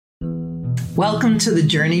Welcome to the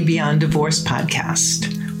Journey Beyond Divorce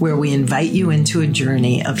podcast, where we invite you into a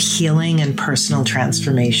journey of healing and personal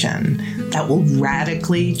transformation that will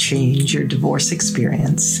radically change your divorce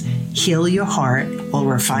experience, heal your heart while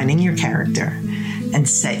refining your character, and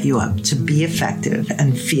set you up to be effective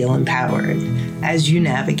and feel empowered as you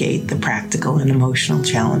navigate the practical and emotional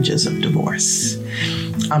challenges of divorce.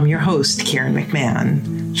 I'm your host, Karen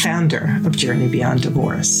McMahon, founder of Journey Beyond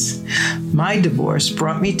Divorce. My divorce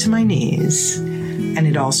brought me to my knees, and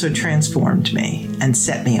it also transformed me and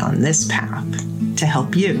set me on this path to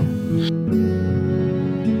help you.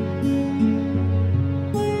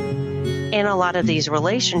 In a lot of these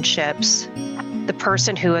relationships, the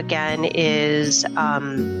person who again is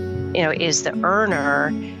the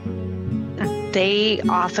earner, they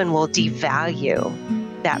often will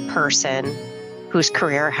devalue that person whose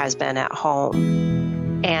career has been at home.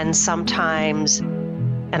 And sometimes,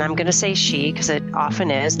 and I'm going to say she, because it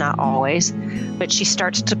often is, not always, but she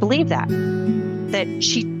starts to believe that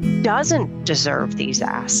she doesn't deserve these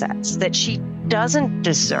assets, that she doesn't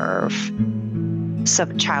deserve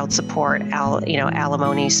some child support,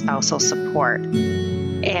 alimony, spousal support.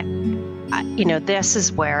 And, this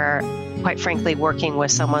is where, quite frankly, working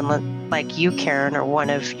with someone like you, Karen, or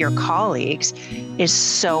one of your colleagues is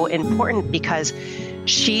so important, because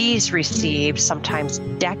she's received sometimes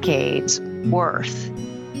decades worth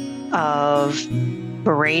of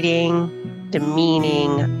berating,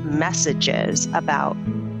 demeaning messages about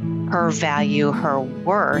her value, her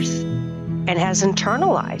worth, and has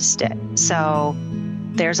internalized it. So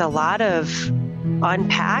there's a lot of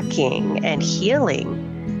unpacking and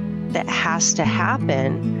healing that has to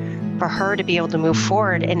happen for her to be able to move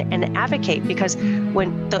forward and advocate, because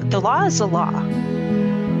when the law is the law.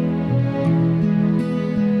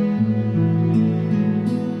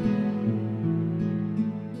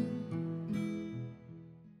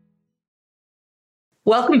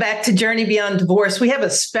 Welcome back to Journey Beyond Divorce. We have a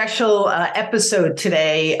special episode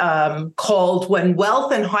today called When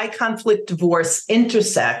Wealth and High Conflict Divorce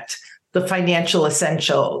Intersect, the Financial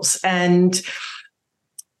Essentials. And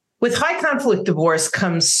with high conflict divorce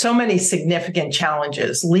comes so many significant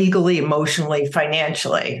challenges, legally, emotionally,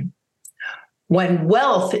 financially. When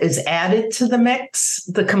wealth is added to the mix,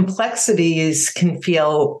 the complexities can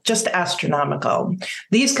feel just astronomical.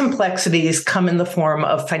 These complexities come in the form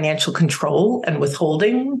of financial control and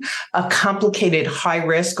withholding, complicated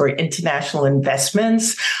high-risk or international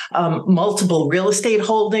investments, multiple real estate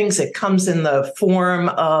holdings. It comes in the form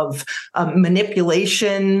of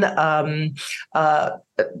manipulation,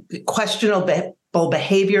 questionable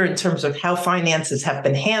behavior in terms of how finances have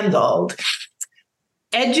been handled.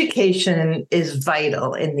 Education is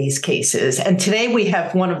vital in these cases. And today we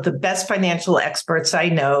have one of the best financial experts I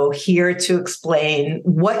know here to explain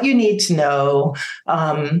what you need to know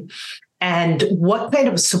and what kind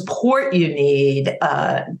of support you need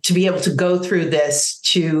to be able to go through this,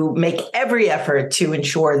 to make every effort to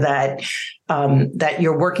ensure that that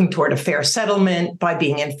you're working toward a fair settlement by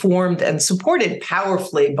being informed and supported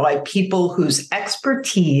powerfully by people whose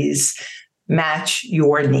expertise match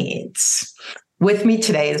your needs. With me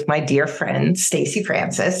today is my dear friend, Stacy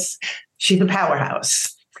Francis. She's a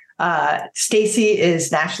powerhouse. Stacy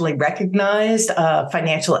is nationally recognized, a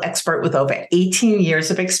financial expert with over 18 years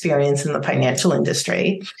of experience in the financial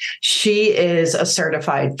industry. She is a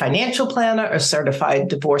certified financial planner, a certified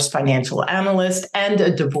divorce financial analyst, and a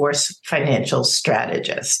divorce financial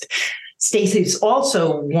strategist. Stacy is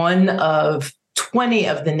also one of 20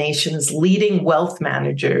 of the nation's leading wealth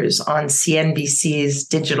managers on CNBC's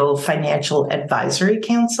Digital Financial Advisory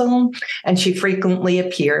Council, and she frequently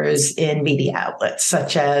appears in media outlets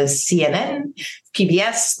such as CNN,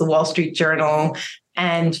 PBS, The Wall Street Journal,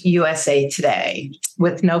 and USA Today.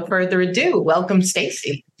 With no further ado, welcome,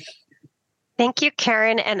 Stacy. Thank you,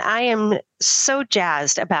 Karen. And I am so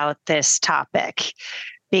jazzed about this topic,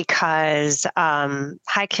 because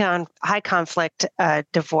high conflict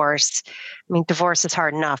divorce, I mean, divorce is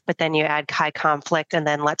hard enough, but then you add high conflict, and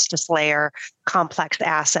then let's just layer complex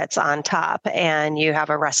assets on top, and you have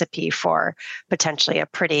a recipe for potentially a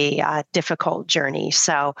pretty difficult journey.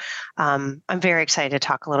 So I'm very excited to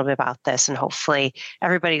talk a little bit about this, and hopefully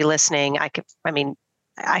everybody listening, I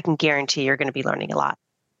can guarantee you're going to be learning a lot.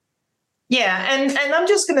 Yeah, and I'm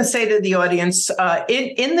just going to say to the audience,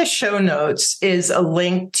 in the show notes is a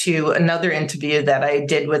link to another interview that I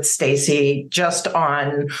did with Stacy just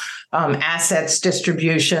on assets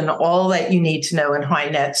distribution, all that you need to know in high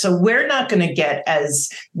net. So we're not going to get as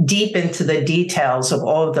deep into the details of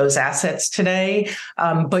all of those assets today,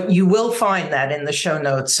 but you will find that in the show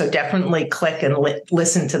notes. So definitely click and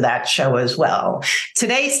listen to that show as well.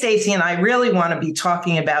 Today, Stacy and I really want to be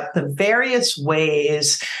talking about the various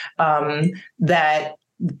ways that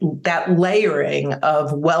layering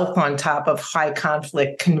of wealth on top of high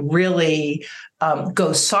conflict can really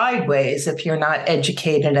go sideways if you're not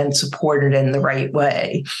educated and supported in the right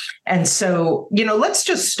way. And so, let's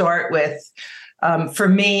just start with, for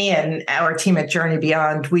me and our team at Journey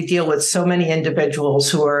Beyond, we deal with so many individuals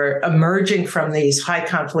who are emerging from these high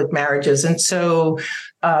conflict marriages. And so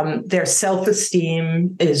their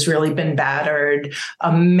self-esteem has really been battered.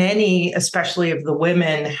 Many, especially of the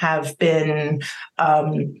women, have been,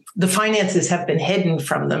 the finances have been hidden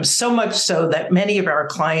from them, so much so that many of our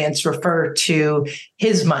clients refer to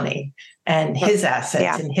his money and his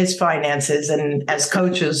assets and his finances. And as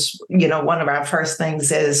coaches, one of our first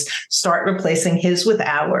things is start replacing his with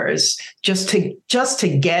ours, just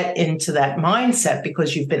to get into that mindset,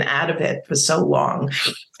 because you've been out of it for so long.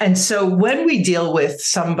 And so when we deal with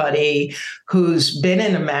somebody who's been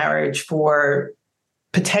in a marriage for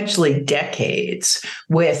potentially decades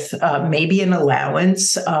with maybe an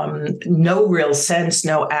allowance, no real sense,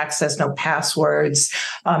 no access, no passwords.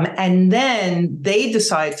 And then they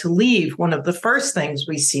decide to leave. One of the first things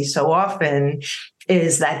we see so often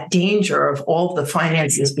is that danger of all the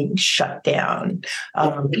finances being shut down.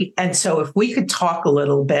 And so if we could talk a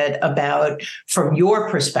little bit about, from your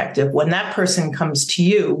perspective, when that person comes to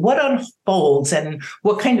you, what unfolds and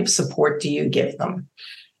what kind of support do you give them?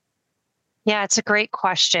 Yeah, it's a great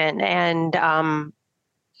question. And,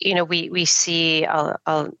 we see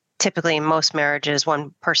typically in most marriages,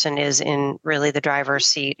 one person is in really the driver's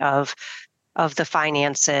seat of the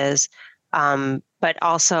finances. But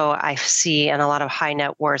also I see in a lot of high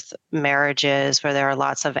net worth marriages where there are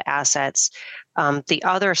lots of assets, the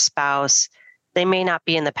other spouse, they may not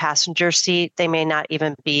be in the passenger seat. They may not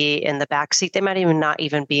even be in the back seat. They might even not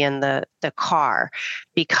even be in the car,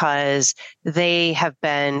 because they have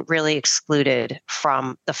been really excluded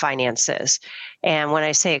from the finances. And when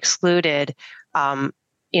I say excluded,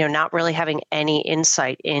 not really having any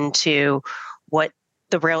insight into what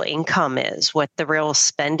the real income is, what the real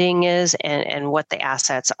spending is, and what the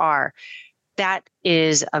assets are. That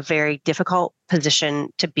is a very difficult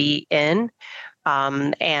position to be in.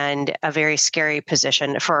 And a very scary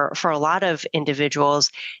position for a lot of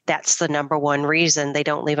individuals. That's the number one reason they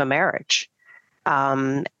don't leave a marriage.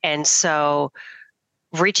 And so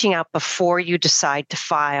reaching out before you decide to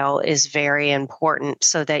file is very important,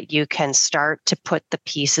 so that you can start to put the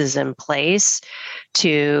pieces in place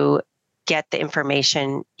to get the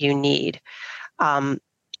information you need. One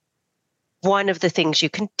of the things you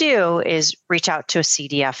can do is reach out to a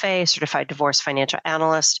CDFA, Certified Divorce Financial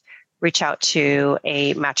Analyst, reach out to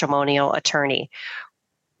a matrimonial attorney.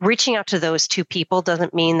 Reaching out to those two people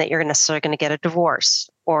doesn't mean that you're necessarily going to get a divorce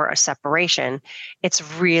or a separation. It's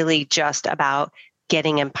really just about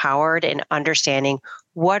getting empowered and understanding,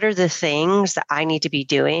 what are the things that I need to be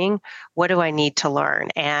doing? What do I need to learn?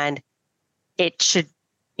 And it should,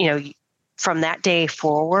 from that day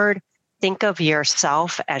forward, think of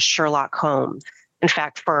yourself as Sherlock Holmes. In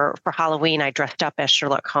fact, for Halloween, I dressed up as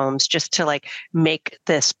Sherlock Holmes just to make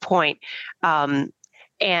this point. And,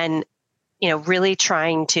 really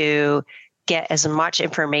trying to get as much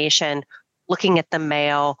information, looking at the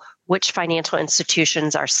mail, which financial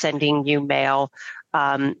institutions are sending you mail.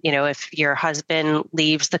 If your husband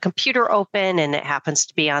leaves the computer open and it happens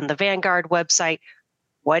to be on the Vanguard website,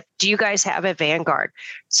 what do you guys have at Vanguard?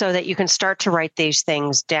 So that you can start to write these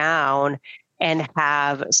things down and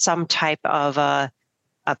have some type of a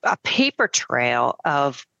paper trail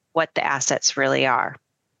of what the assets really are.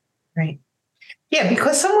 Right. Yeah,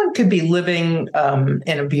 because someone could be living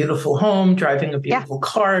in a beautiful home, driving a beautiful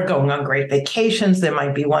car, going on great vacations. There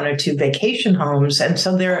might be one or two vacation homes. And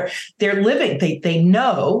so they're living, they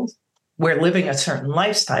know we're living a certain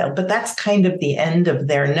lifestyle, but that's kind of the end of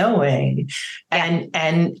their knowing.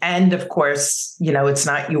 And of course, it's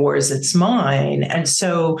not yours, it's mine. And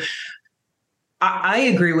so I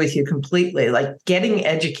agree with you completely, getting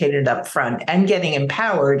educated up front and getting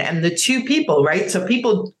empowered, and the two people, right? So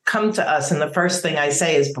people come to us and the first thing I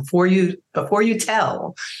say is, before you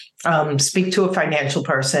tell, speak to a financial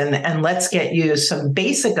person and let's get you some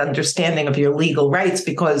basic understanding of your legal rights,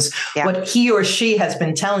 because what he or she has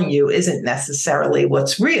been telling you isn't necessarily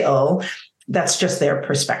what's real. That's just their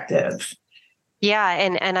perspective. Yeah.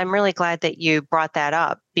 And I'm really glad that you brought that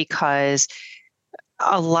up, because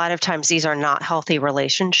a lot of times these are not healthy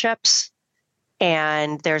relationships.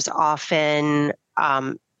 And there's often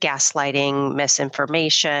gaslighting,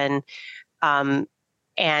 misinformation.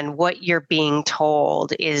 And what you're being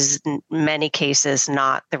told is in many cases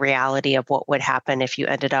not the reality of what would happen if you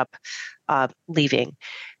ended up leaving.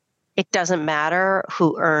 It doesn't matter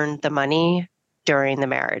who earned the money during the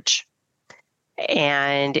marriage.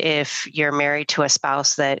 And if you're married to a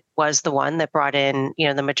spouse that was the one that brought in,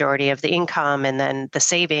 the majority of the income and then the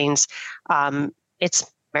savings,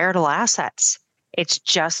 it's marital assets. It's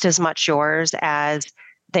just as much yours as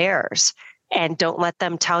theirs. And don't let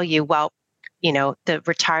them tell you, well, the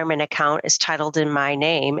retirement account is titled in my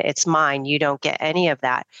name. It's mine. You don't get any of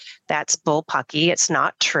that. That's bullpucky. It's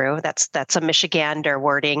not true. That's a Michigander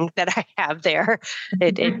wording that I have there.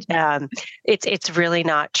 It's really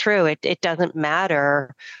not true. It doesn't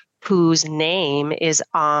matter whose name is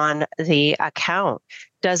on the account.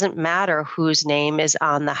 Doesn't matter whose name is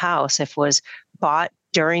on the house. If it was bought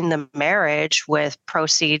during the marriage with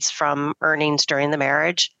proceeds from earnings during the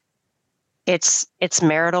marriage, it's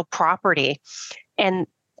marital property. And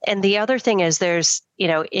the other thing is there's,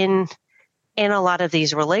 in a lot of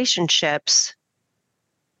these relationships,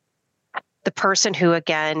 the person who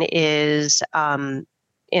again is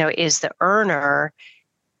the earner,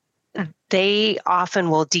 they often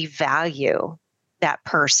will devalue that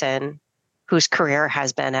person whose career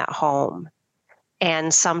has been at home.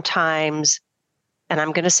 And sometimes, and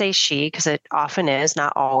I'm going to say she, because it often is,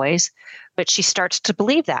 not always, but she starts to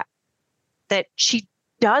believe that she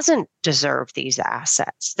doesn't deserve these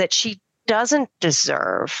assets, that she doesn't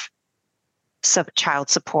deserve child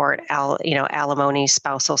support, alimony,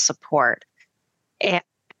 spousal support. And,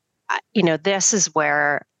 this is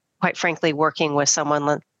where, quite frankly, working with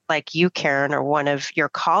someone like you, Karen, or one of your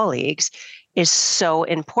colleagues is so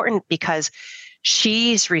important, because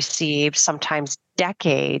she's received sometimes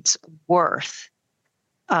decades worth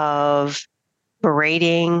of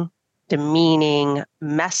berating, demeaning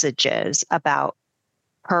messages about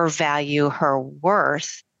her value, her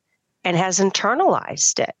worth, and has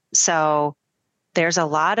internalized it. So there's a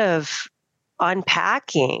lot of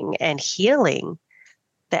unpacking and healing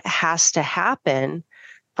that has to happen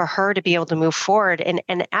for her to be able to move forward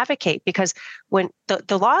and advocate, because when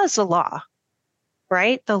the law is the law,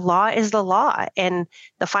 right? The law is the law. And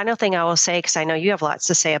the final thing I will say, because I know you have lots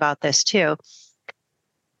to say about this too,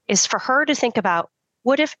 is for her to think about,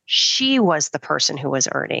 what if she was the person who was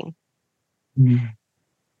earning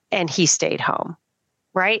and he stayed home,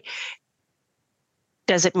 right?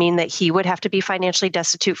 Does it mean that he would have to be financially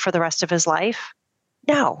destitute for the rest of his life?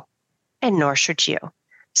 No, and nor should you.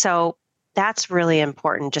 So that's really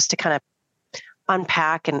important, just to kind of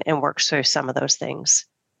unpack and work through some of those things.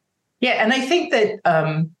 Yeah, and I think that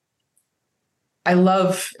I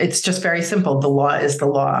love, it's just very simple. The law is the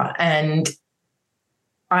law. And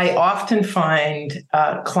I often find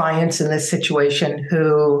clients in this situation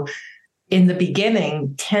who, in the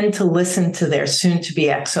beginning, tend to listen to their soon-to-be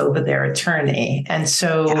ex over their attorney. And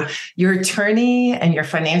so your attorney and your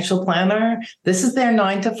financial planner, this is their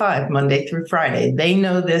 9 to 5, Monday through Friday. They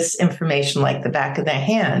know this information like the back of their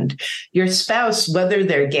hand. Your spouse, whether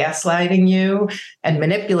they're gaslighting you and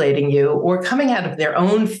manipulating you or coming out of their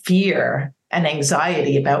own fear and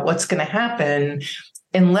anxiety about what's going to happen,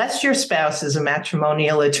 unless your spouse is a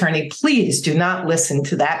matrimonial attorney, please do not listen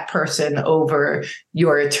to that person over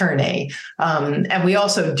your attorney. And we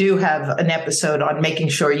also do have an episode on making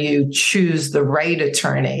sure you choose the right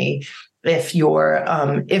attorney if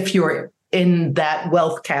you're in that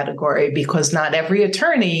wealth category, because not every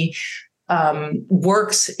attorney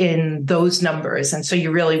works in those numbers. And so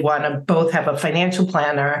you really want to both have a financial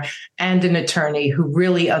planner and an attorney who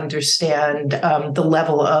really understand the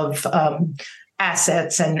level of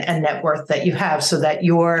assets and net worth that you have, so that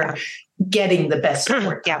you're getting the best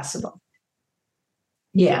support possible.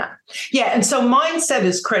 Yeah. And so mindset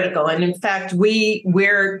is critical. And in fact,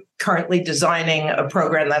 we're currently designing a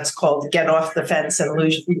program that's called Get Off the Fence and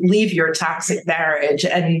Leave Your Toxic Marriage.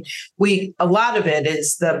 And a lot of it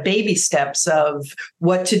is the baby steps of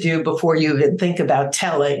what to do before you even think about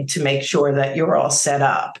telling, to make sure that you're all set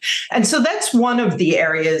up. And so that's one of the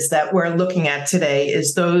areas that we're looking at today,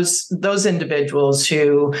 is those individuals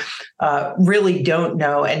who really don't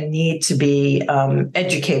know and need to be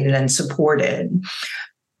educated and supported.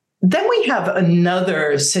 Then we have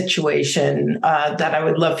another situation that I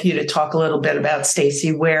would love for you to talk a little bit about,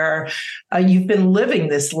 Stacy, where you've been living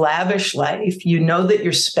this lavish life. You know that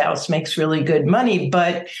your spouse makes really good money,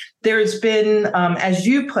 but there's been, as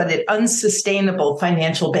you put it, unsustainable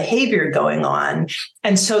financial behavior going on.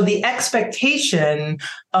 And so the expectation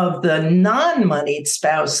of the non-moneyed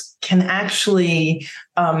spouse can actually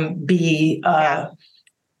be out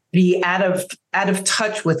of out of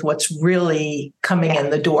touch with what's really coming in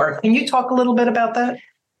the door. Can you talk a little bit about that?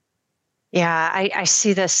 Yeah, I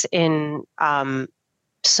see this in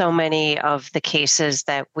so many of the cases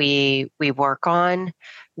that we work on,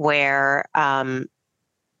 where for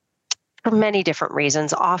many different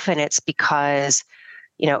reasons. Often it's because,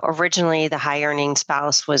 originally the high earning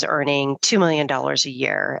spouse was earning $2 million a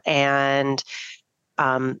year, and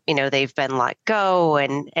they've been let go,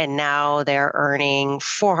 and now they're earning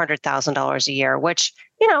 $400,000 a year, which,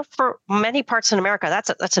 for many parts in America,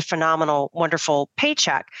 that's a phenomenal, wonderful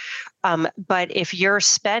paycheck. But if your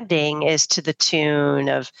spending is to the tune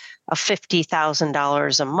of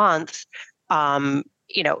 $50,000 a month,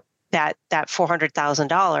 that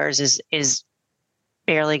 $400,000 is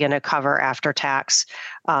barely going to cover after tax.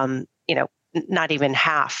 Not even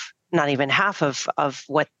half of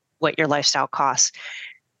what your lifestyle costs.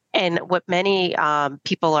 And what many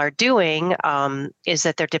people are doing is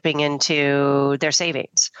that they're dipping into their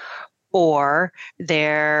savings, or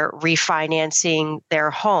they're refinancing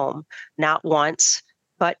their home, not once,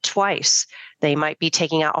 but twice. They might be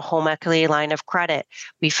taking out a home equity line of credit.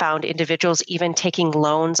 We found individuals even taking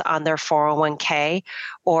loans on their 401k,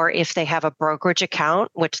 or if they have a brokerage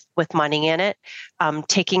account with money in it,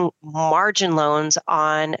 taking margin loans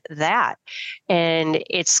on that. And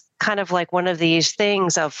it's kind of like one of these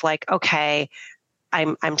things of like, okay,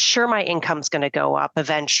 I'm sure my income's going to go up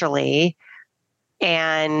eventually,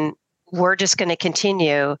 and we're just going to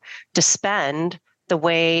continue to spend the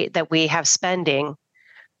way that we have spending.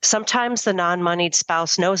 Sometimes the non-moneyed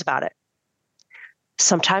spouse knows about it.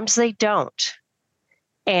 Sometimes they don't.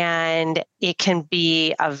 And it can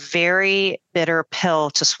be a very bitter pill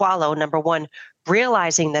to swallow. Number one,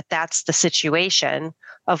 realizing that that's the situation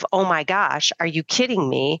of, oh my gosh, are you kidding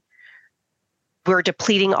me? We're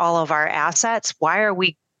depleting all of our assets. Why are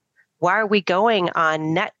we going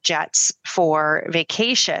on net jets for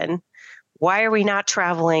vacation? Why are we not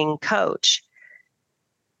traveling coach?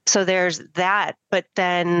 So there's that, but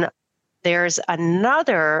then there's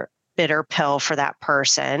another bitter pill for that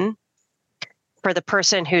person, for the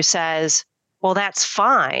person who says, well, that's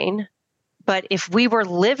fine, but if we were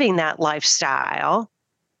living that lifestyle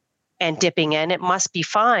and dipping in, it must be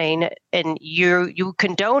fine, and you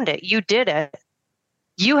condoned it, you did it,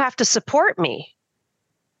 you have to support me.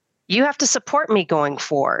 You have to support me going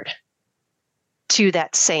forward to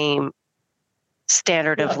that same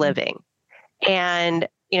standard of living. And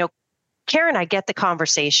Karen, I get the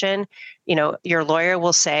conversation. Your lawyer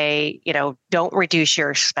will say, don't reduce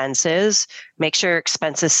your expenses. Make sure your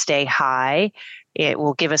expenses stay high. It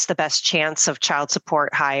will give us the best chance of child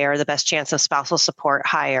support higher, the best chance of spousal support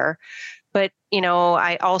higher. But,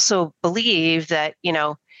 I also believe that,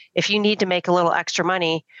 if you need to make a little extra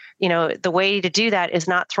money, the way to do that is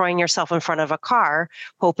not throwing yourself in front of a car,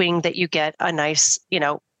 hoping that you get a nice,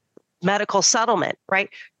 medical settlement, right?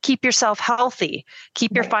 Keep yourself healthy,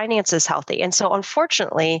 keep your finances healthy. And so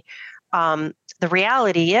unfortunately, the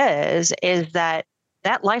reality is that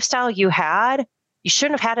lifestyle you had, you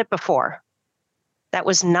shouldn't have had it before. That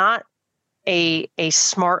was not a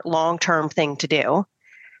smart long-term thing to do.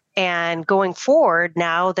 And going forward,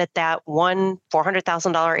 now that one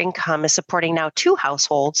 $400,000 income is supporting now two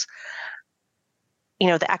households,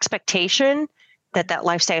 the expectation that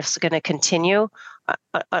lifestyle is going to continue,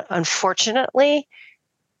 unfortunately,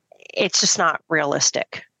 it's just not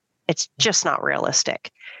realistic. It's just not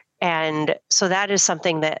realistic. And so that is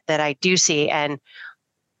something that I do see. And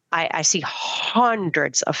I see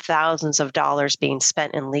hundreds of thousands of dollars being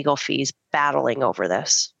spent in legal fees battling over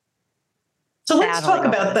this. So let's talk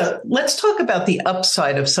about the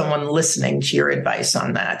upside of someone listening to your advice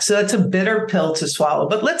on that. So that's a bitter pill to swallow.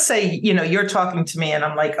 But let's say, you're talking to me and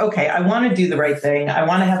I'm like, okay, I want to do the right thing. I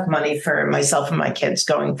want to have money for myself and my kids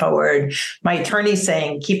going forward. My attorney's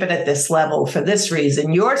saying, keep it at this level for this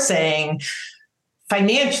reason. You're saying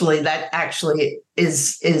financially, that actually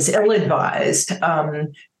is ill-advised.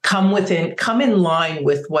 Come in line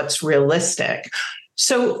with what's realistic.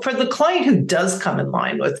 So for the client who does come in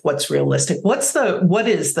line with what's realistic, what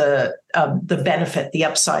is the benefit, the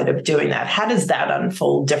upside of doing that? How does that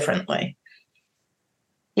unfold differently?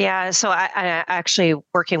 Yeah, so I actually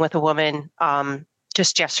working with a woman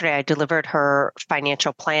just yesterday, I delivered her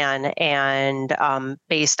financial plan, and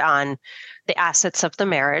based on the assets of the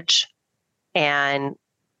marriage and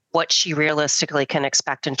what she realistically can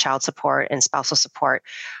expect in child support and spousal support,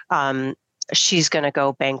 she's going to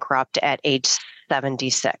go bankrupt at age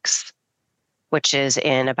 76, which is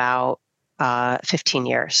in about 15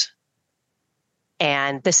 years.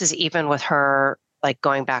 And this is even with her like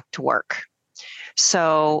going back to work.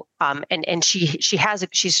 So, and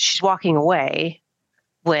she's walking away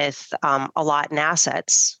with a lot in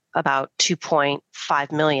assets, about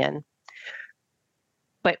 2.5 million.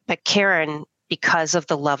 But Karen, because of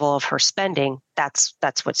the level of her spending, that's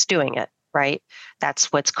what's doing it, right?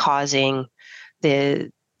 That's what's causing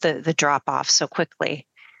the drop off so quickly.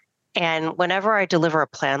 And whenever I deliver a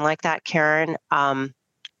plan like that, Karen,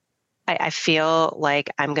 I feel like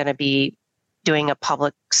I'm going to be doing a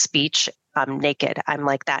public speech naked. I'm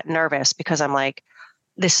like that nervous because I'm like,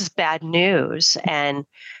 this is bad news.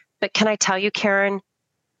 But can I tell you, Karen,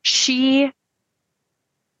 she,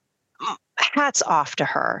 hats off to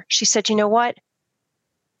her. She said, you know what?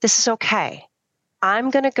 This is okay. I'm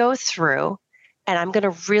going to go through and I'm going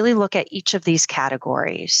to really look at each of these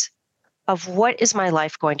categories of what is my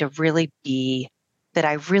life going to really be that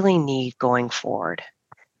I really need going forward.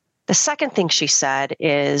 The second thing she said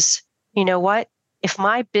is, you know what? If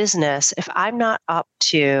my business, if I'm not up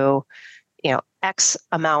to, X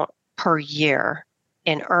amount per year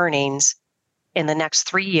in earnings in the next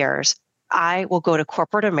 3 years, I will go to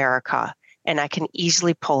corporate America and I can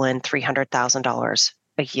easily pull in $300,000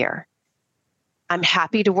 a year. I'm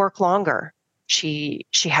happy to work longer. She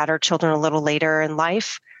had her children a little later in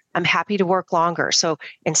life. I'm happy to work longer. So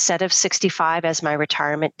instead of 65 as my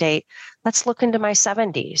retirement date, let's look into my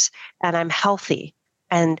 70s and I'm healthy.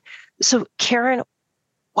 And so Karen,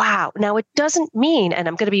 wow. Now it doesn't mean, and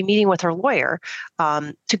I'm going to be meeting with her lawyer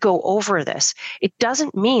to go over this. It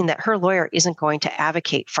doesn't mean that her lawyer isn't going to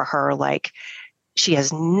advocate for her like she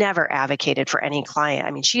has never advocated for any client.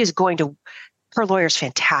 I mean, her lawyer's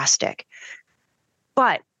fantastic.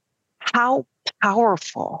 But how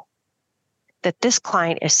powerful that this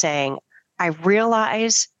client is saying, I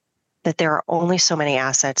realize that there are only so many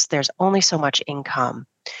assets, there's only so much income.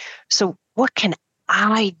 So what can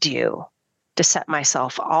I do to set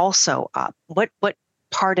myself also up? What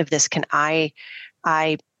part of this can I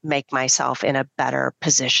make myself in a better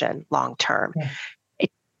position long term? Yeah.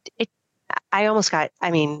 I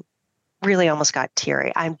really almost got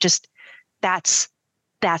teary. That's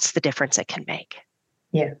the difference it can make.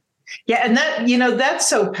 Yeah. Yeah. And that's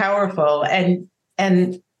so powerful. And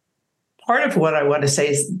part of what I want to say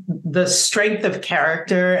is the strength of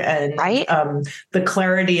character and right? The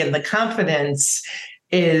clarity and the confidence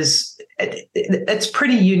it's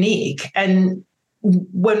pretty unique. And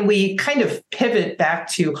when we kind of pivot back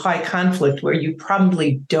to high conflict, where you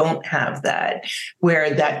probably don't have that,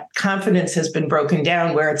 where that confidence has been broken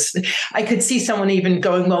down, I could see someone even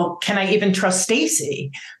going, well, can I even trust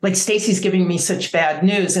Stacy? Like Stacy's giving me such bad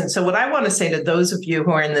news. And so what I want to say to those of you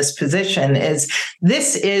who are in this position is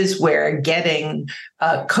this is where getting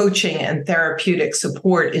coaching and therapeutic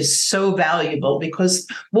support is so valuable, because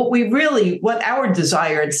what our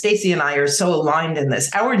desire, and Stacy and I are so aligned in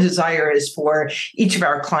this, our desire is for each of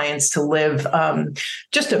our clients to live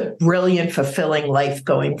just a brilliant, fulfilling life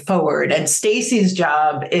going forward. And Stacy's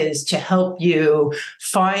job is to help you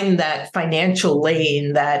find that financial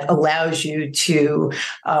lane that allows you to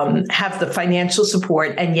have the financial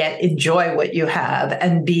support and yet enjoy what you have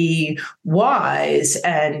and be wise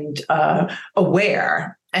and aware.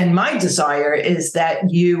 And my desire is that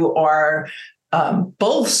you are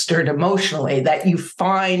bolstered emotionally, that you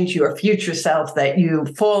find your future self, that you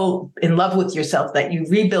fall in love with yourself, that you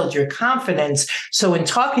rebuild your confidence. So in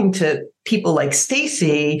talking to people like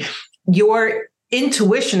Stacy, your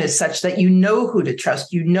intuition is such that you know who to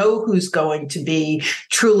trust, you know who's going to be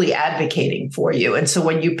truly advocating for you. And so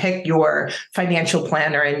when you pick your financial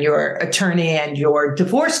planner and your attorney and your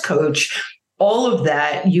divorce coach, all of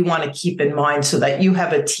that you want to keep in mind so that you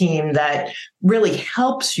have a team that really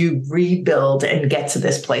helps you rebuild and get to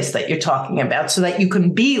this place that you're talking about, so that you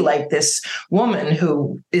can be like this woman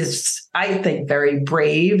who is, I think, very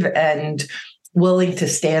brave and willing to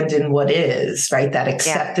stand in what is, right? That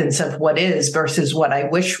acceptance of what is versus what I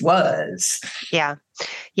wish was. Yeah.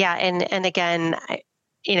 Yeah. And again,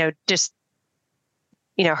 just,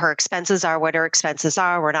 her expenses are what her expenses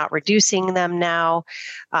are. We're not reducing them now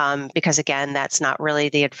because, again, that's not really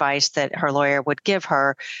the advice that her lawyer would give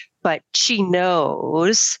her. But she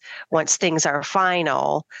knows once things are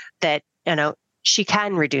final that, she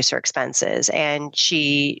can reduce her expenses, and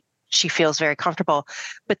she feels very comfortable.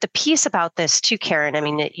 But the piece about this too, Karen, I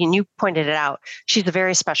mean, you pointed it out, she's a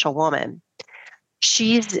very special woman.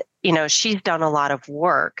 She's done a lot of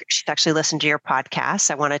work. She's actually listened to your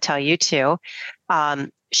podcast. I want to tell you too.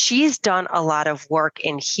 She's done a lot of work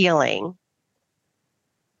in healing,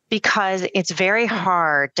 because it's very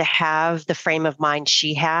hard to have the frame of mind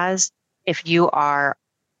she has if you are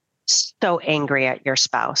so angry at your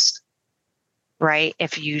spouse, right?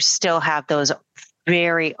 If you still have those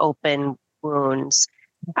very open wounds,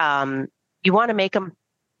 you want to make them,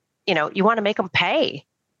 you want to make them pay.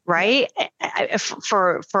 right?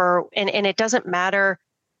 And it doesn't matter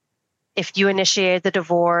if you initiated the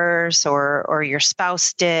divorce or your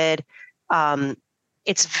spouse did.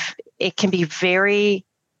 It can be very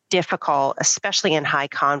difficult, especially in high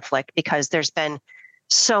conflict, because there's been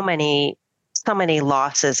so many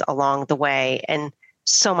losses along the way and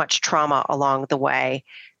so much trauma along the way.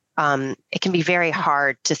 It can be very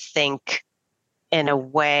hard to think in a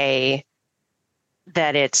way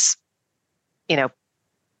that it's,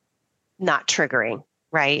 not triggering,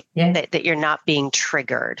 right? Yeah. That you're not being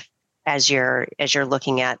triggered as you're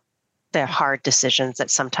looking at the hard decisions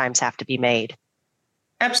that sometimes have to be made.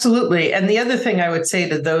 Absolutely. And the other thing I would say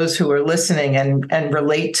to those who are listening and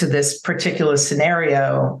relate to this particular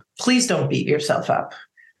scenario, please don't beat yourself up.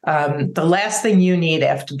 The last thing you need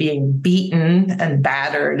after being beaten and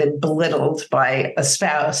battered and belittled by a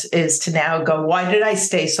spouse is to now go, why did I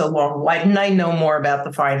stay so long? Why didn't I know more about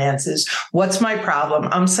the finances? What's my problem?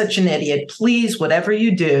 I'm such an idiot. Please, whatever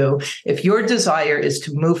you do, if your desire is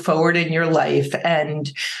to move forward in your life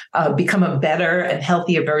and become a better and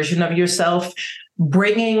healthier version of yourself,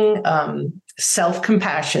 bringing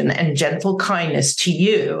self-compassion and gentle kindness to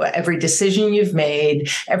you, every decision you've made,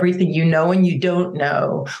 everything you know and you don't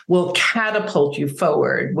know, will catapult you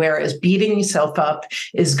forward. Whereas beating yourself up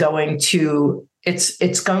is going to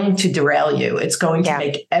derail you. It's going to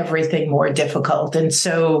make everything more difficult. And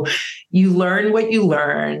so you learn what you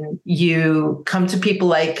learn. You come to people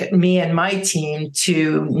like me and my team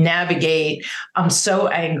to navigate. I'm so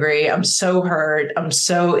angry. I'm so hurt. I'm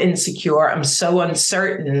so insecure. I'm so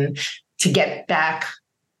uncertain, to get back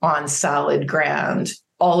on solid ground.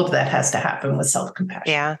 All of that has to happen with self-compassion.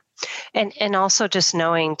 Yeah. And also just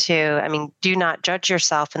knowing too, do not judge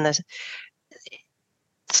yourself. And the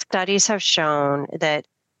studies have shown that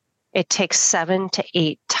it takes 7 to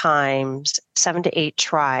 8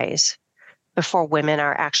 tries before women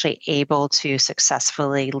are actually able to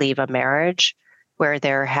successfully leave a marriage where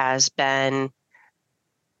there has been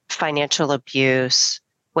financial abuse,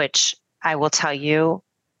 which I will tell you,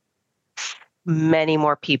 many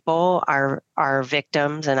more people are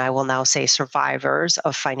victims, and I will now say survivors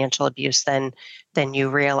of financial abuse than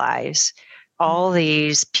you realize. All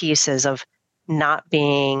these pieces of not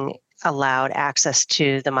being allowed access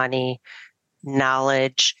to the money,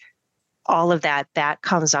 knowledge, all of that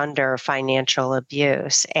comes under financial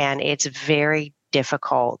abuse. And it's very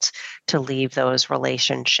difficult to leave those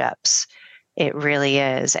relationships. It really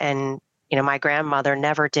is. And, my grandmother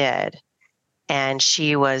never did. And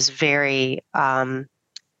she was she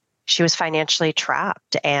was financially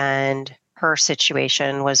trapped, and her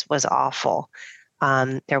situation was awful.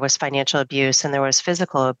 There was financial abuse and there was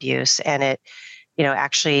physical abuse, and it,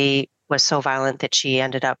 actually was so violent that she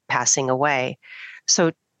ended up passing away.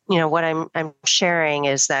 So, what I'm sharing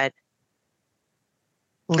is that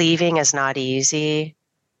leaving is not easy.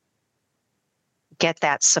 Get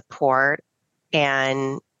that support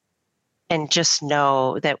and just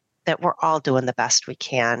know that we're all doing the best we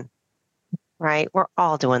can, right? We're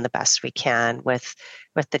all doing the best we can with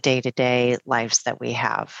the day-to-day lives that we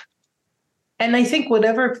have. And I think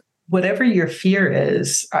whatever your fear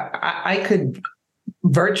is, I could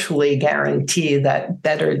virtually guarantee that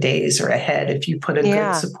better days are ahead if you put a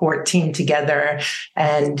good support team together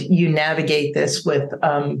and you navigate this with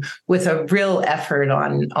a real effort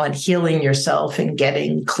on healing yourself and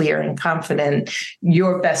getting clear and confident.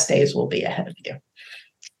 Your best days will be ahead of you.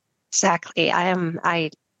 Exactly. I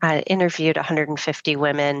interviewed 150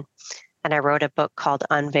 women, and I wrote a book called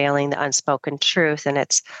Unveiling the Unspoken Truth, and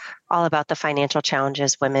it's all about the financial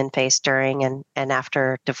challenges women face during and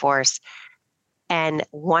after divorce. And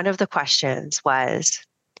one of the questions was,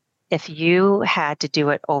 if you had to do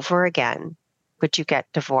it over again, would you get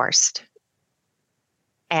divorced?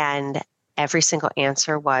 And every single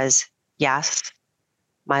answer was, yes,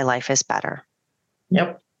 my life is better.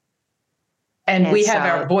 Yep. And we have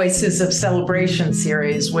our Voices of Celebration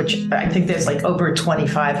series, which I think there's like over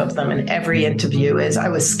 25 of them. And every interview is, I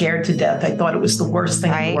was scared to death. I thought it was the worst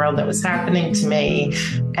thing in the world that was happening to me.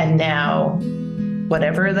 And now,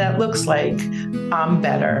 whatever that looks like, I'm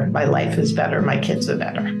better. My life is better. My kids are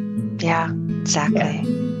better. Yeah, exactly. Yeah.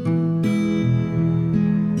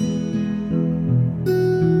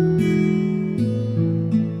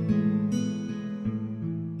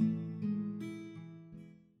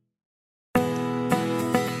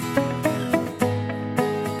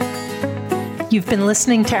 You've been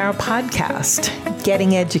listening to our podcast,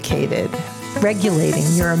 Getting Educated, Regulating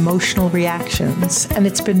Your Emotional Reactions, and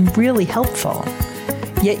it's been really helpful.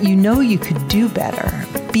 Yet you could do better,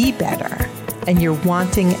 be better, and you're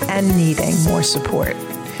wanting and needing more support.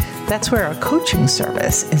 That's where our coaching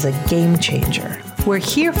service is a game changer. We're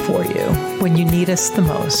here for you when you need us the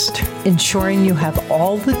most, ensuring you have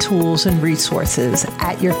all the tools and resources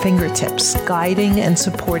at your fingertips, guiding and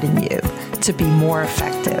supporting you to be more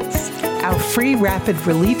effective. Our free Rapid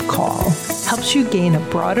Relief Call helps you gain a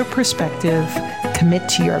broader perspective, commit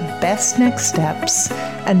to your best next steps,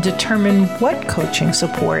 and determine what coaching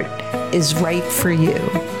support is right for you.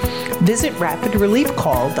 Visit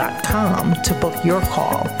rapidreliefcall.com to book your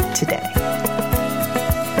call today.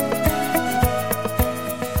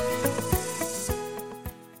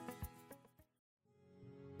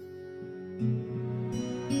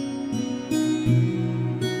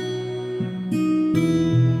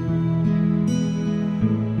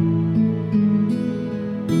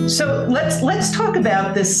 So let's talk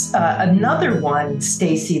about this another one,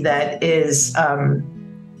 Stacy, that is a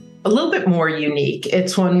little bit more unique.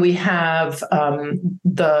 It's when we have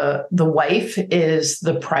the wife is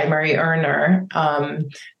the primary earner,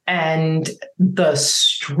 and the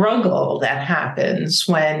struggle that happens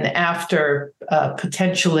when after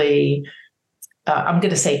potentially, I'm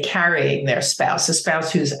going to say, carrying their spouse, a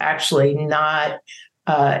spouse who's actually not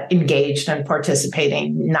engaged and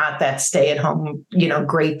participating, not that stay-at-home,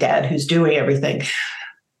 great dad who's doing everything.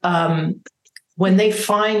 When they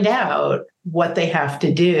find out what they have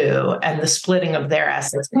to do and the splitting of their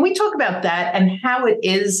assets, can we talk about that and how it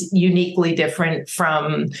is uniquely different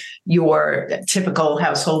from your typical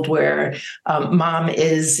household where mom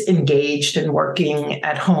is engaged and working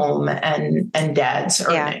at home and dad's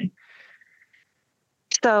earning? Yeah.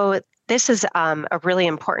 So this is a really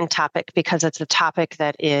important topic because it's a topic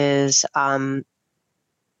that is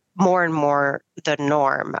more and more the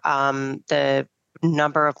norm. The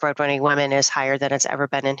number of breadwinning women is higher than it's ever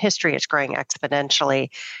been in history. It's growing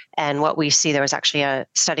exponentially. And what we see, there was actually a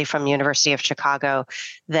study from University of Chicago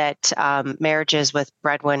that marriages with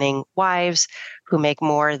breadwinning wives who make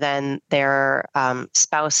more than their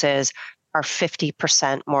spouses are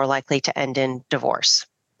 50% more likely to end in divorce.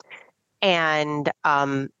 And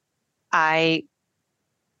I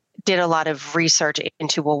did a lot of research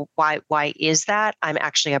into, well, why is that? I'm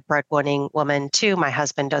actually a breadwinning woman too. My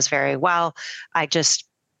husband does very well. I just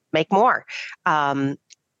make more. And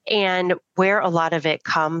where a lot of it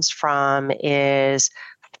comes from is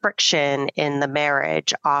friction in the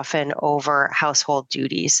marriage, often over household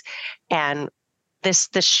duties. And this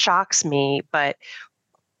shocks me, but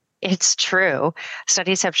it's true.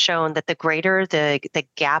 Studies have shown that the greater the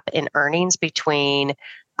gap in earnings between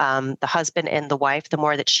the husband and the wife, the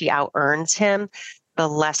more that she out earns him, the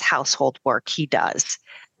less household work he does,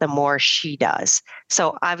 the more she does.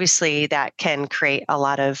 So obviously that can create a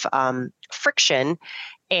lot of friction.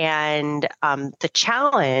 And the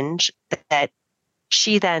challenge that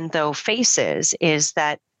she then though faces is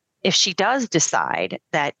that if she does decide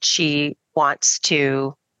that she wants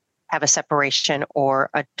to have a separation or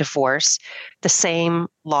a divorce, the same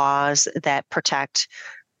laws that protect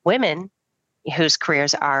women whose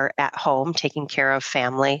careers are at home, taking care of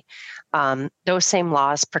family, those same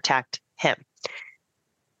laws protect him.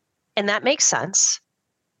 And that makes sense.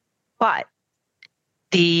 But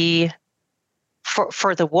for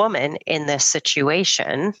the woman in this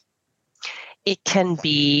situation, it can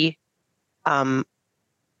be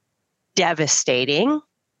devastating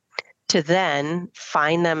to then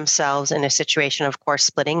find themselves in a situation, of course,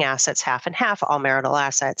 splitting assets half and half, all marital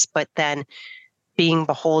assets, but then being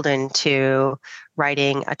beholden to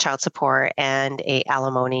writing a child support and a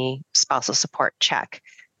alimony spousal support check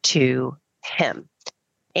to him.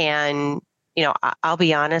 And, I'll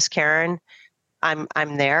be honest, Karen,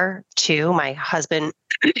 I'm there too. My husband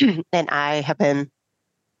and I have been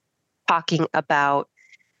talking about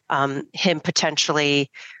him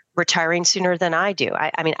potentially retiring sooner than I do.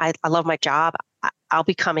 I love my job. I'll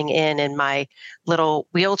be coming in my little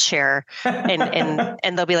wheelchair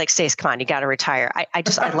and they'll be like, Stace, come on, you got to retire. I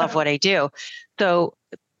love what I do. So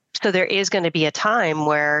there is going to be a time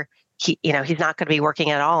where he's not going to be working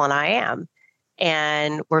at all. And I am,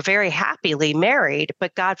 and we're very happily married,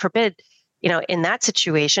 but God forbid, in that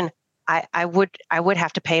situation, I would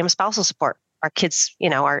have to pay him spousal support. Our kids,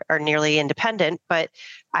 are nearly independent, but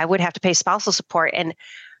I would have to pay spousal support. And,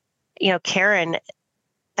 Karen,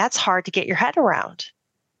 that's hard to get your head around,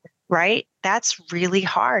 right? That's really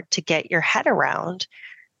hard to get your head around.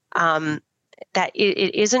 That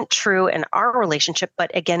it isn't true in our relationship, but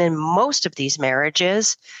again, in most of these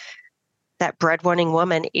marriages, that breadwinning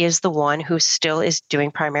woman is the one who still is doing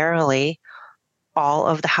primarily all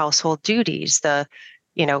of the household duties, the,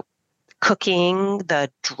 cooking, the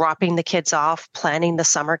dropping the kids off, planning the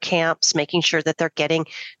summer camps, making sure that they're getting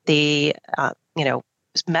the,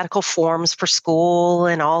 medical forms for school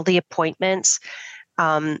and all the appointments.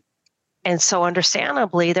 And so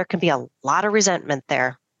understandably, there can be a lot of resentment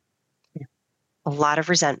there. A lot of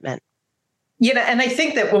resentment. And I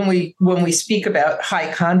think that when we speak about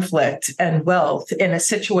high conflict and wealth in a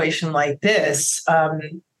situation like this,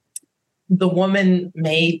 the woman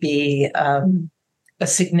may be a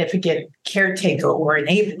significant caretaker or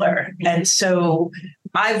enabler. And so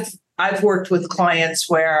I've worked with clients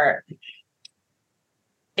where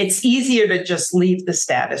it's easier to just leave the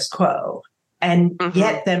status quo. And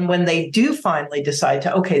yet then when they do finally decide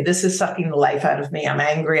to, okay, this is sucking the life out of me, I'm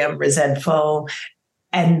angry, I'm resentful.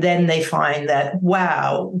 And then they find that,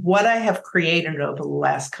 wow, what I have created over the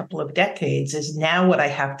last couple of decades is now what I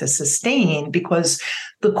have to sustain, because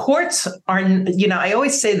the courts are, I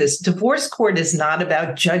always say this, divorce court is not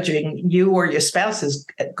about judging you or your spouse as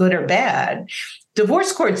good or bad.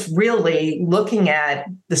 Divorce court's really looking at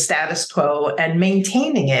the status quo and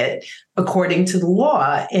maintaining it according to the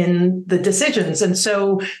law in the decisions. And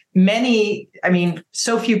so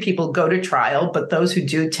so few people go to trial, but those who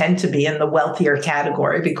do tend to be in the wealthier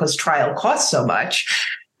category because trial costs so much.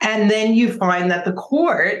 And then you find that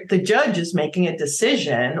the judge is making a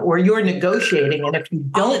decision, or you're negotiating. And if you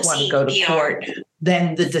don't want to go to court,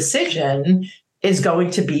 then the decision is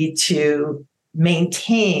going to be to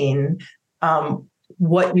maintain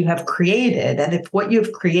what you have created. And if what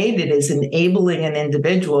you've created is enabling an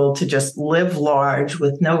individual to just live large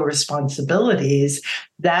with no responsibilities,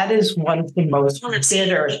 that is one of the most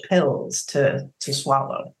bitter pills to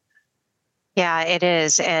swallow. Yeah, it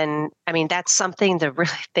is. And I mean, that's something to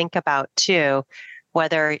really think about too,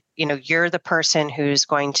 whether, you're the person who's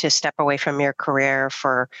going to step away from your career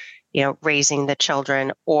for, raising the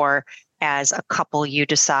children, or as a couple, you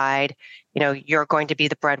decide, you're going to be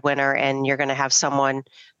the breadwinner and you're going to have someone,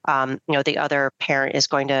 the other parent is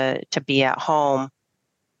going to be at home.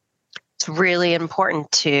 It's really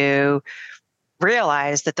important to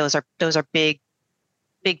realize that those are big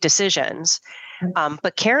decisions.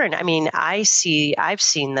 But Karen, I mean, I've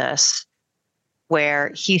seen this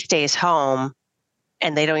where he stays home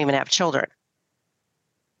and they don't even have children.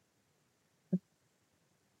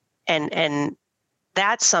 And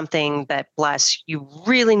that's something that, bless, you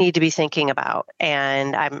really need to be thinking about.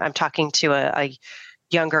 And I'm talking to a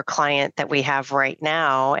younger client that we have right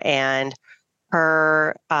now, and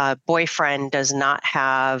her boyfriend does not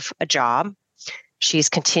have a job. She's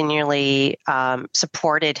continually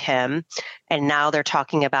supported him, and now they're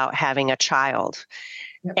talking about having a child.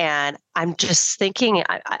 Yep. And I'm just thinking,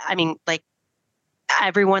 I mean, like,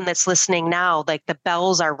 everyone that's listening now, like, the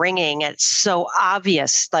bells are ringing. It's so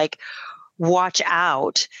obvious, like, watch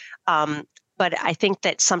out. But I think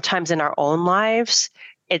that sometimes in our own lives,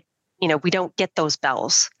 we don't get those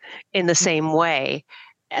bells in the same way,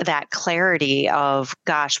 that clarity of,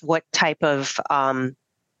 gosh, what type of,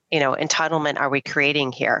 entitlement are we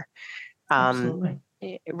creating here?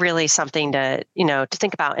 Really something to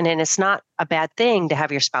think about. And then it's not a bad thing to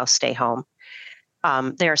have your spouse stay home.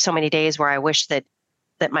 There are so many days where I wish that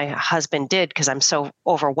my husband did, because I'm so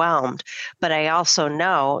overwhelmed. But I also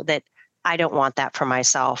know that I don't want that for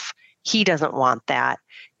myself. He doesn't want that.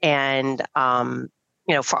 And,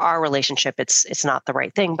 for our relationship, it's not the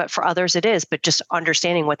right thing, but for others it is. But just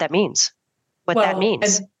understanding what that means, that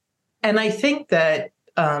means. And I think that,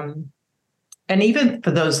 and even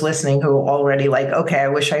for those listening who are already like, okay, I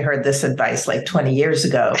wish I heard this advice like 20 years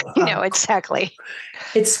ago. Exactly.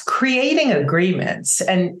 It's creating agreements.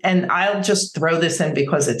 And I'll just throw this in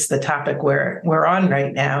because it's the topic we're on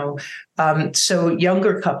right now. So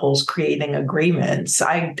younger couples creating agreements.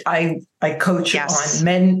 I coach on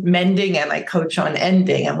mending, and I coach on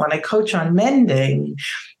ending. And when I coach on mending,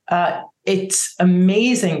 it's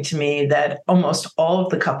amazing to me that almost all of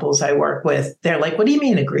the couples I work with, they're like, what do you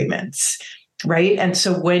mean agreements? Right. And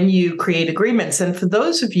so when you create agreements, and for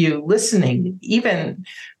those of you listening, even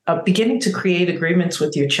beginning to create agreements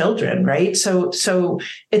with your children, right? So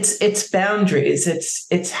it's boundaries.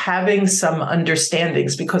 It's having some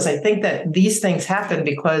understandings, because I think that these things happen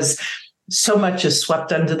because so much is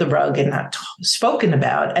swept under the rug and not spoken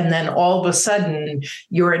about. And then all of a sudden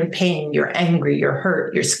you're in pain, you're angry, you're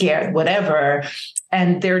hurt, you're scared, whatever.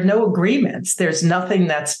 And there are no agreements. There's nothing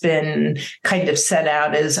that's been kind of set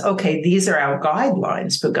out as, okay, these are our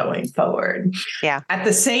guidelines for going forward. Yeah. At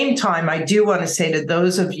the same time, I do want to say to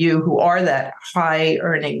those of you who are that high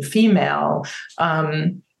earning female,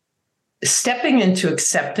 stepping into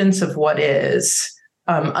acceptance of what is,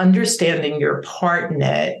 understanding your part in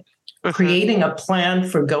it, creating a plan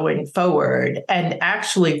for going forward, and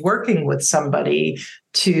actually working with somebody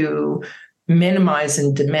to minimize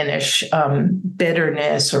and diminish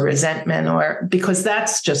bitterness or resentment, or because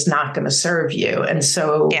that's just not going to serve you. And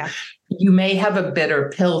so, you may have a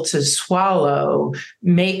bitter pill to swallow.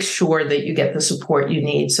 Make sure that you get the support you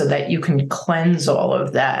need so that you can cleanse all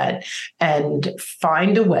of that and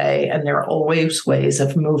find a way. And there are always ways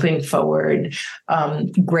of moving forward,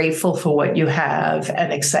 grateful for what you have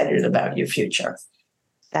and excited about your future.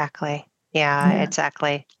 Exactly. Yeah,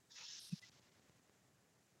 exactly.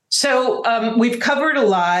 So we've covered a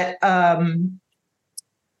lot.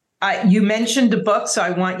 You mentioned a book, so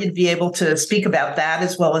I want you to be able to speak about that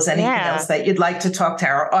as well as anything else that you'd like to talk to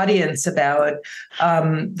our audience about.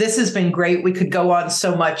 This has been great. We could go on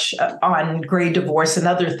so much on gray divorce and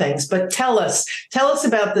other things, but tell us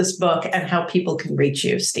about this book and how people can reach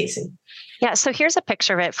you, Stacy. Yeah, so here's a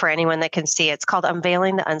picture of it for anyone that can see. It's called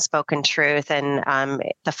Unveiling the Unspoken Truth and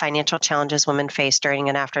the Financial Challenges Women Face During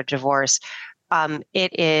and After Divorce.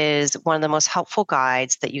 It is one of the most helpful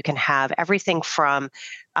guides that you can have. Everything from,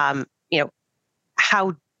 how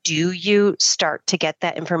do you start to get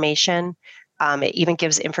that information? It even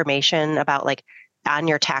gives information about on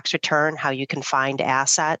your tax return, how you can find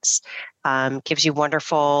assets. Gives you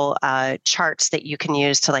wonderful charts that you can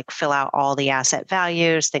use to fill out all the asset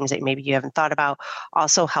values, things that maybe you haven't thought about.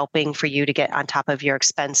 Also helping for you to get on top of your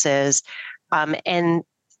expenses. And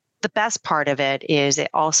the best part of it is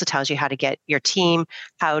it also tells you how to get your team,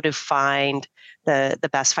 how to find the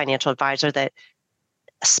best financial advisor that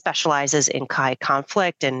specializes in high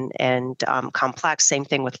conflict and complex. Same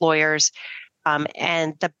thing with lawyers.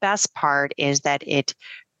 And the best part is that it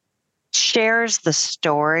shares the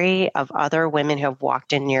story of other women who have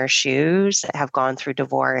walked in your shoes, have gone through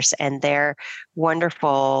divorce, and their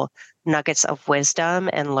wonderful nuggets of wisdom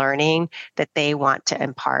and learning that they want to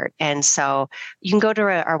impart. And so you can go to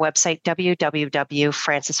our website,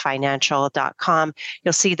 www.francisfinancial.com.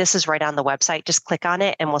 You'll see this is right on the website. Just click on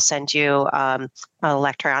it and we'll send you an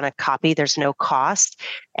electronic copy. There's no cost.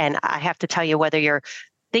 And I have to tell you, whether you're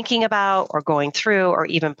thinking about or going through or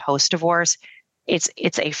even post-divorce,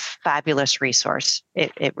 it's a fabulous resource.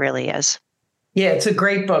 It really is. Yeah, it's a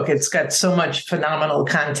great book. It's got so much phenomenal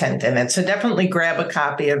content in it. So definitely grab a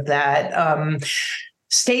copy of that.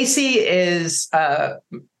 Stacy is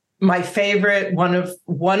my favorite, one of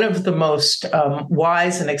the most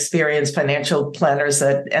wise and experienced financial planners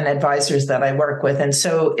and advisors that I work with. And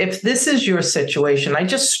so if this is your situation, I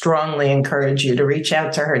just strongly encourage you to reach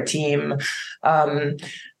out to her team.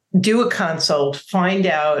 Do a consult, find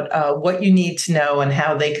out what you need to know and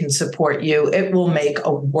how they can support you. It will make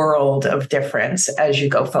a world of difference as you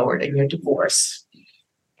go forward in your divorce.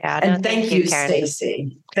 Yeah, and thank you,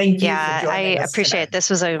 Stacy. Thank you. Yeah, for joining I us appreciate today. it. This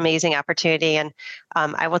was an amazing opportunity. And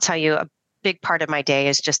I will tell you, a big part of my day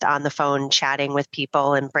is just on the phone chatting with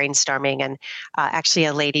people and brainstorming. And actually,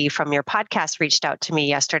 a lady from your podcast reached out to me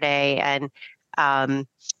yesterday, and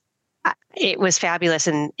it was fabulous.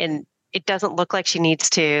 And it doesn't look like she needs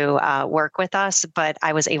to work with us, but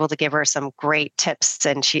I was able to give her some great tips,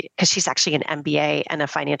 and because she's actually an MBA and a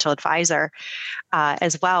financial advisor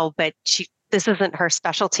as well, but this isn't her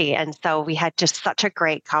specialty. And so we had just such a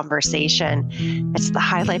great conversation. It's the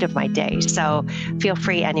highlight of my day. So feel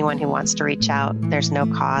free, anyone who wants to reach out. There's no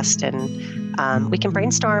cost, and we can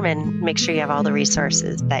brainstorm and make sure you have all the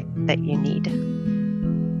resources that you need.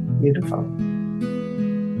 Beautiful.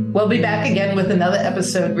 We'll be back again with another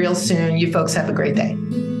episode real soon. You folks have a great day.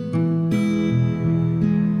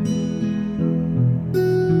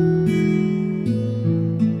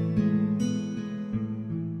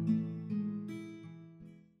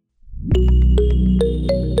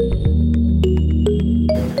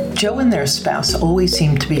 Joe and their spouse always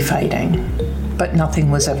seemed to be fighting, but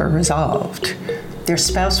nothing was ever resolved. Their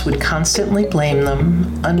spouse would constantly blame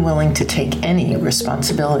them, unwilling to take any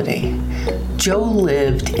responsibility. Joe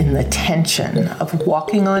lived in the tension of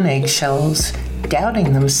walking on eggshells,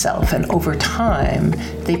 doubting themselves, and over time,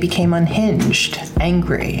 they became unhinged,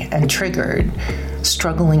 angry, and triggered,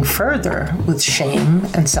 struggling further with shame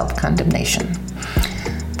and self-condemnation.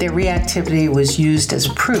 Their reactivity was used as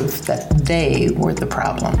proof that they were the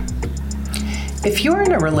problem. If you're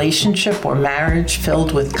in a relationship or marriage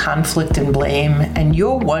filled with conflict and blame, and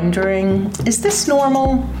you're wondering, is this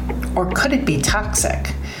normal or could it be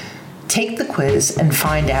toxic? Take the quiz and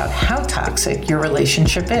find out how toxic your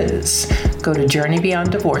relationship is. Go to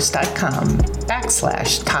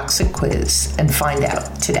journeybeyonddivorce.com/toxic quiz and find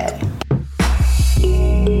out today.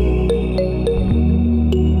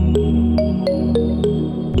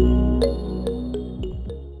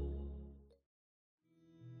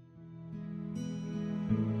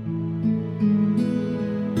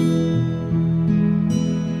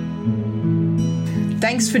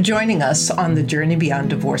 Thanks for joining us on the Journey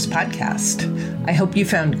Beyond Divorce podcast. I hope you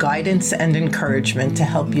found guidance and encouragement to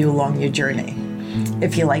help you along your journey.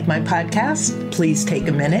 If you like my podcast, please take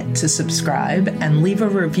a minute to subscribe and leave a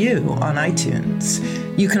review on iTunes.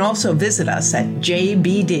 You can also visit us at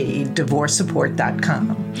jbddivorcesupport.com,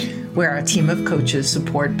 where our team of coaches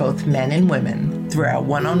support both men and women through our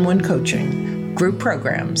one-on-one coaching, group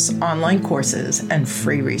programs, online courses, and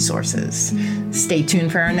free resources. Stay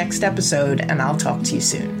tuned for our next episode, and I'll talk to you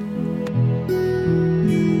soon.